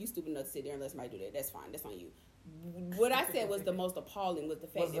 whatever. If you stupid enough to sit there and let somebody do that, that's fine. That's on you. What I said was the most appalling was the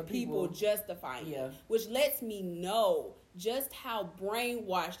fact Was that the people people- justifying Yeah. it, which lets me know just how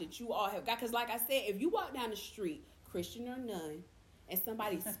brainwashed that you all have got. Because like I said, if you walk down the street, Christian or none, and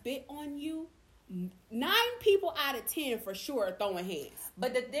somebody spit on you, 9 people out of 10 for sure are throwing hands.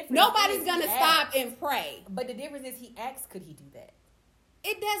 But the difference. Nobody's is gonna he stop asked. and pray. But the difference is he asked, could he do that?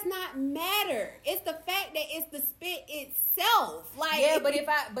 It does not matter. It's the fact that it's the spit itself. Like, Yeah, but if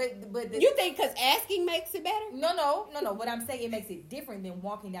I. But the, you think because asking makes it better? No. What I'm saying, it makes it different than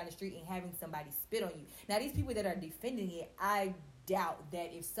walking down the street and having somebody spit on you. Now, these people that are defending it, I doubt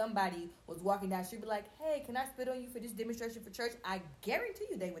that if somebody was walking down the street, be like, hey, can I spit on you for this demonstration for church? I guarantee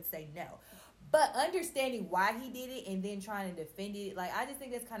you they would say no. But understanding why he did it and then trying to defend it, like, I just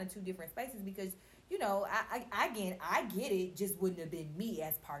think that's kind of two different spaces because, you know, I get it, just wouldn't have been me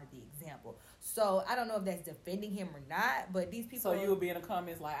as part of the example. So I don't know if that's defending him or not, but these people. So you would be in the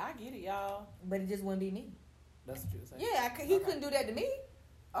comments like, I get it, y'all. But it just wouldn't be me. That's what you were saying. Yeah, he couldn't do that to me.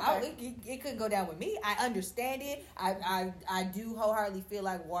 Okay. It couldn't go down with me. I understand it. I do wholeheartedly feel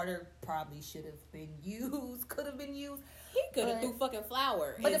like water probably should have been used, could have been used. He could have But- threw fucking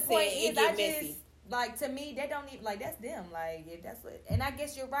flour. But and the point said is, it I get messy. just like, to me, they don't even like, that's them. Like, if that's what, and I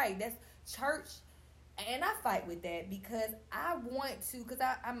guess you're right. That's church, and I fight with that because I want to, because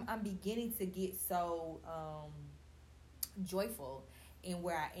I'm beginning to get so joyful in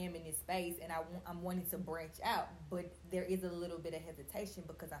where I am in this space, and I'm wanting to branch out, but there is a little bit of hesitation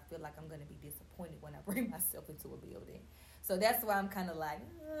because I feel like I'm going to be disappointed when I bring myself into a building. So that's why I'm kind of like,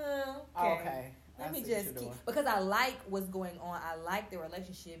 Okay. let I me see what just you're keep, doing. because I like what's going on. I like the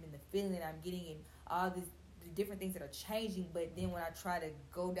relationship and the feeling that I'm getting and all the different things that are changing. But then when I try to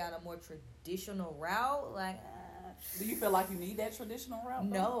go down a more traditional route, like, Do you feel like you need that traditional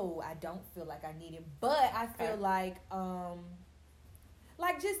route? though? no, I don't feel like I need it. But I feel Okay.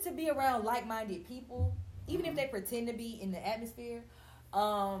 like just to be around like-minded people, even if they pretend to be in the atmosphere.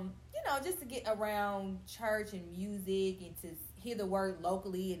 You know, just to get around church and music and to hear the word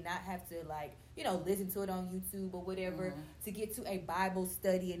locally and not have to, like, you know, listen to it on YouTube or whatever, to get to a Bible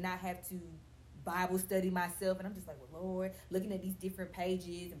study and not have to Bible study myself. And I'm just like, well, Lord, looking at these different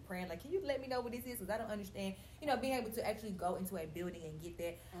pages and praying, like, can you let me know what this is? Because I don't understand, you know, being able to actually go into a building and get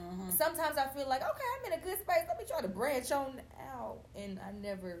that. Sometimes I feel like, okay, I'm in a good space. Let me try to branch on out. And I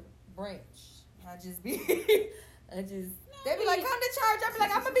never branch. I just be, they be like, come to church. I be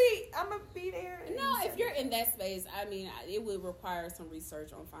like, I'm gonna be there. No, if you're in that space, I mean, it would require some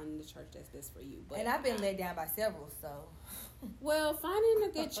research on finding the church that's best for you. But And I've been let down by several, so. well, finding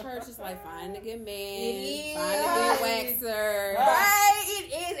a good church is like finding a good man, It finding a good is. waxer. Right, it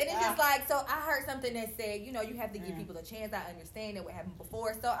is. And it's just like, so I heard something that said, you know, you have to give people a chance. I understand that what happened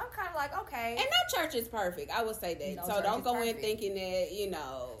before. So I'm kind of like, okay. And no church is perfect. I would say that. No So church don't is go in perfect. thinking that, you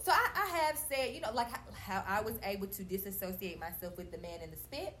know. So I have said, you know, like how I was able to disassociate myself with the man in the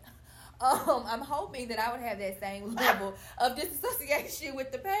spit. I'm hoping that I would have that same level of disassociation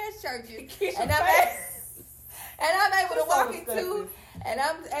with the past churches. And I'm able to walk into, and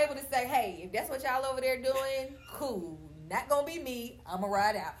I'm able to say, hey, if that's what y'all over there doing, cool. Not gonna be me. I'ma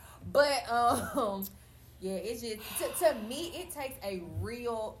ride out. But yeah, it's just to me, it takes a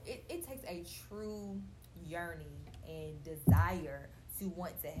real, it takes a true yearning and desire to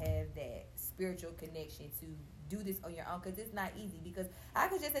want to have that spiritual connection to do this on your own, because it's not easy. Because I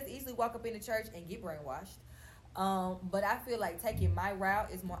could just as easily walk up in the church and get brainwashed. But I feel like taking my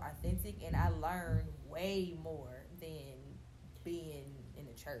route is more authentic, and I learn way more than being in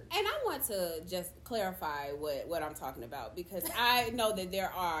the church. And I want to just clarify what I'm talking about, because I know that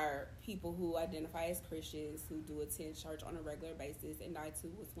there are people who identify as Christians who do attend church on a regular basis, and I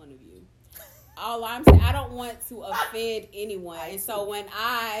too was one of you. All I'm saying, I don't want to offend anyone. And so when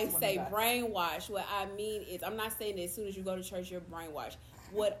I say brainwash, what I mean is, I'm not saying that as soon as you go to church, you're brainwashed.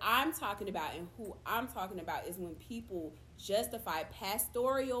 What I'm talking about and who I'm talking about is when people justify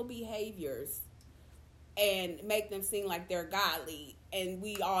pastoral behaviors and make them seem like they're godly. And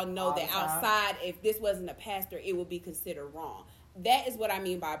we all know that outside, if this wasn't a pastor, it would be considered wrong. That is what I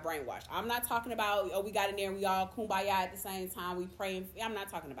mean by brainwash. I'm not talking about, we got in there and we all kumbaya at the same time, we praying. I'm not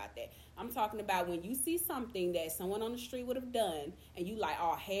talking about that. I'm talking about when you see something that someone on the street would have done and you like,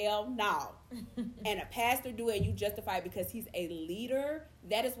 oh, hell no. And a pastor do it and you justify it because he's a leader.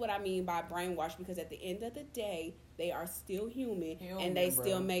 That is what I mean by brainwash, because at the end of the day, they are still human and they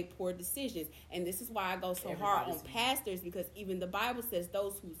still make poor decisions. And this is why I go so hard on pastors, because even the Bible says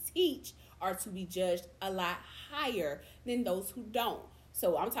those who teach are to be judged a lot higher than those who don't.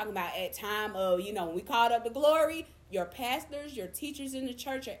 So I'm talking about at time of, when we called up the glory, your pastors, your teachers in the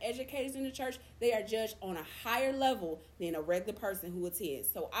church, your educators in the church, they are judged on a higher level than a regular person who attends.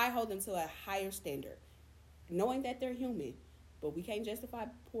 So I hold them to a higher standard, knowing that they're human. But we can't justify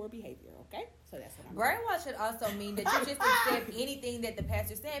poor behavior, okay? So that's what I'm brainwash should also mean that you just accept anything that the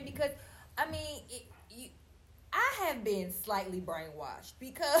pastor's saying, because, I have been slightly brainwashed,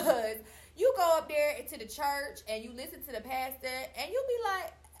 because you go up there to the church and you listen to the pastor and you be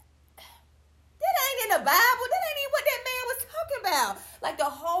like, that ain't in the Bible. That ain't even what that man was talking about. Like the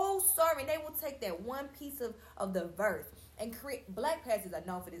whole sermon, they will take that one piece of the verse and create. Black pastors are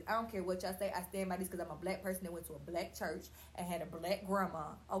known for this. I don't care what y'all say. I stand by this because I'm a black person that went to a black church and had a black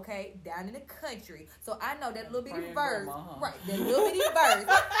grandma, okay, down in the country. So I know that little bitty verse, right, that little bitty verse,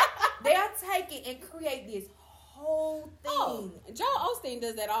 they'll take it and create this whole thing. Oh, Joel Osteen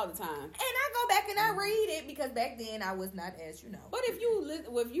does that all the time. And I go back and I read it, because back then I was not as, But if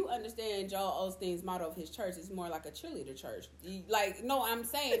you understand Joel Osteen's motto of his church, it's more like a cheerleader church. I'm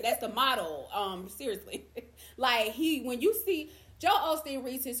saying that's the motto. Seriously. When you see Joel Osteen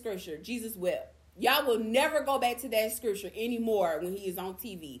reads his scripture, Jesus wept. Y'all will never go back to that scripture anymore when he is on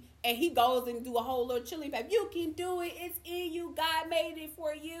TV. And he goes and do a whole little cheerleader pep. You can do it. It's in you. God made it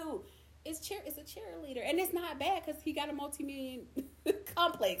for you. It's a cheerleader, and it's not bad because he got a multi-million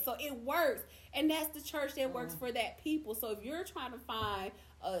complex, so it works, and that's the church that works for that people. So if you're trying to find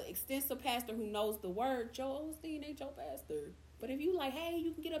an extensive pastor who knows the word, Joel Osteen ain't your pastor. But if you like, hey,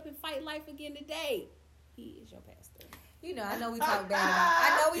 you can get up and fight life again today, he is your pastor. I know we talk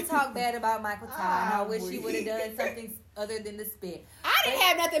bad about Michael Todd. I wish he would have done something other than the spit. I didn't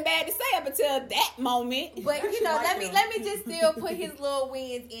have nothing bad to say up until that moment. But let me just still put his little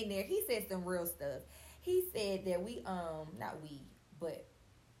wins in there. He said some real stuff. He said that but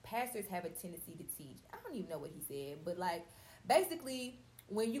pastors have a tendency to teach. I don't even know what he said, but basically,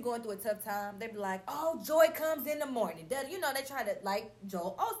 when you're going through a tough time, they be like, oh, joy comes in the morning. They try to like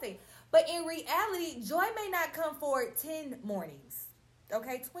Joel Osteen. But in reality, joy may not come for 10 mornings,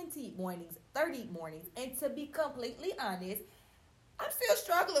 okay, 20 mornings, 30 mornings. And to be completely honest, I'm still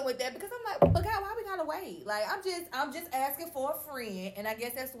struggling with that, because I'm like, but God, why we gotta wait? I'm just asking for a friend, and I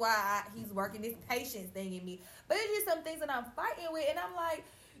guess that's why he's working this patience thing in me. But it's just some things that I'm fighting with, and I'm like,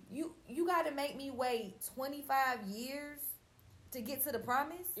 you got to make me wait 25 years to get to the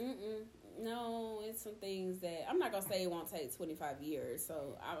promise? No, it's some things that I'm not gonna say it won't take 25 years.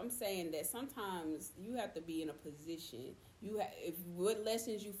 So I'm saying that sometimes you have to be in a position. If what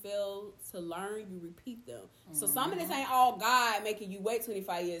lessons you fail to learn, you repeat them. So some of this ain't all God making you wait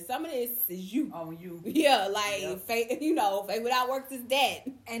 25 years. Some of this is you. On you. Yeah, faith. Faith without works is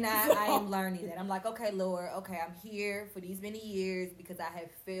dead. And I am learning that. I'm like, okay, Lord, I'm here for these many years because I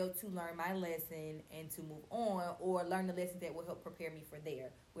have failed to learn my lesson and to move on, or learn the lessons that will help prepare me for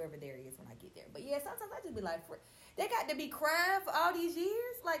wherever there is when I get there. But yeah, sometimes I just be like, they got to be crying for all these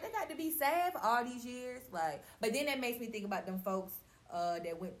years? They got to be sad for all these years? But then that makes me think about them folks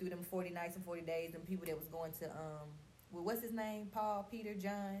that went through them 40 nights and 40 days, them people that was going to, what's his name? Paul, Peter,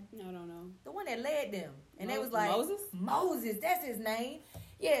 John? No, I don't know. The one that led them. And they was like... Moses, that's his name.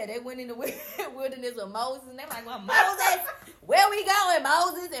 Yeah, they went in the wilderness with Moses, and they're like, well, Moses, where we going,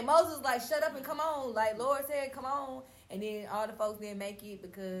 Moses? And Moses was like, shut up and come on. Lord said, come on. And then all the folks didn't make it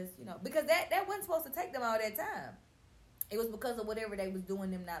because that wasn't supposed to take them all that time. it was because of whatever they was doing,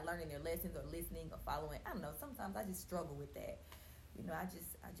 them not learning their lessons or listening or following. I don't know. Sometimes I just struggle with that. You know, I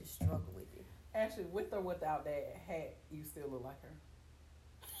just struggle with it. Actually, with or without that hat, you still look like her.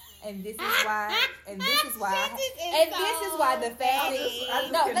 And this is why. And this is why. This This is why the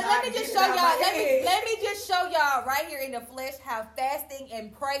fasting. No, let me just show y'all. Let me just show y'all right here in the flesh how fasting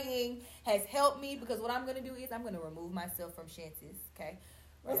and praying has helped me. Because what I'm gonna do is I'm gonna remove myself from Shantis. Okay.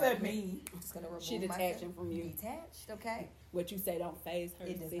 What's that mean? I'm just gonna remove She myself. detaching from you. Detached. Okay. What you say don't phase her.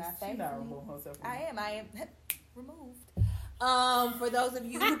 It does sis. not She phase not me. removing herself. From I am removed. For those of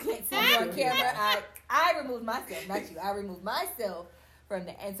you who can't see me on camera, I removed myself, not you. I removed myself from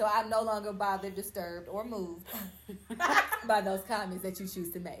that, and so I'm no longer bothered, disturbed, or moved by those comments that you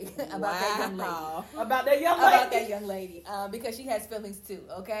choose to make about that young lady. About that young lady. About that young lady, because she has feelings too.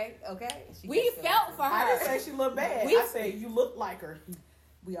 Okay. She We has feelings felt too. for I didn't her. say she looked bad. We- I said you look like her.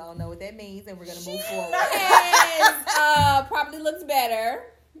 We all know what that means, and we're gonna move forward. Has, probably looks better,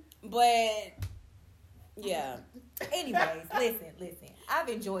 but yeah. Anyways, listen. I've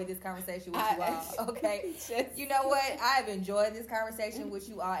enjoyed this conversation with you all. Okay. Just- You know what? I've enjoyed this conversation with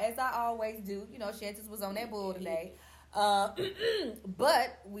you all, as I always do. You know, Shantis was on that bull today.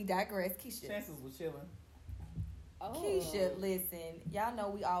 But we digress. Keisha. Chances was chilling. Oh. Keisha, listen. Y'all know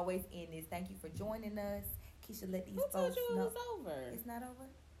we always end this. Thank you for joining us. Keisha, let these Who told folks you it know. was over? It's not over?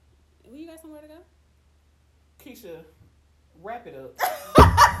 Well, you got somewhere to go? Keisha, wrap it up.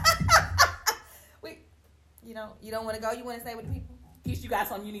 You don't want to go? You want to stay with the people? Keisha, you got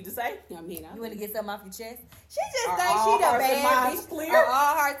something you need to say? I mean, You want to get something off your chest? She just Are thinks all she the hearts and bad minds bitch. clear? Are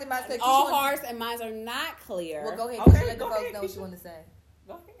all hearts and minds clear? all Keisha wanna- hearts and minds are not clear. Well, go ahead. Okay, Keisha, let the go folks ahead, know what Keisha. you want to say.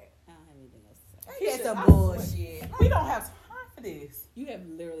 Go ahead. I don't have anything else to say. Ain't that Keisha, some I bullshit? We don't have time for this. You have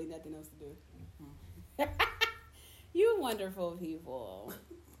literally nothing else to do. You wonderful people.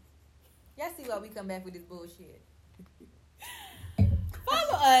 Y'all see why we come back with this bullshit.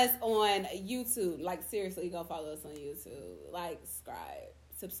 Follow us on YouTube. Like, seriously, go follow us on YouTube. Like,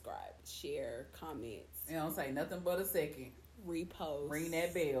 subscribe, share, comments, You don't say nothing but a second. repost. Ring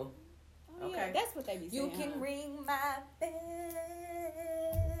that bell. Oh, yeah, Okay. that's what they be saying. You can huh? ring my bell.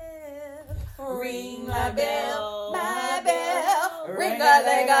 Ring my my bell, bell, my bell. Ring Ring a a ling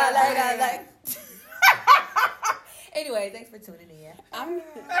ling a a ling. ling a ling. Anyway, thanks for tuning in. I'm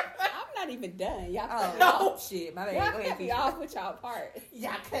not even done. Y'all Oh, cut me no. off. Shit, my bad. Y'all Go ahead, cut me Keisha. off with y'all part.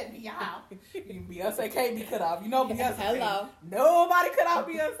 Y'all cut me off. Beyonce can't be cut off. You know Beyonce. Hello. can't. Nobody cut off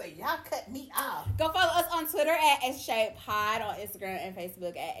Beyonce. Y'all cut me off. Go follow us on Twitter at @SHapePod, on Instagram and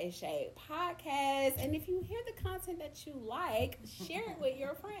Facebook at @ShapePodcast. And if you hear the content that you like, share it with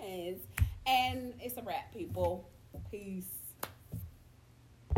your friends. And it's a wrap, people. Peace.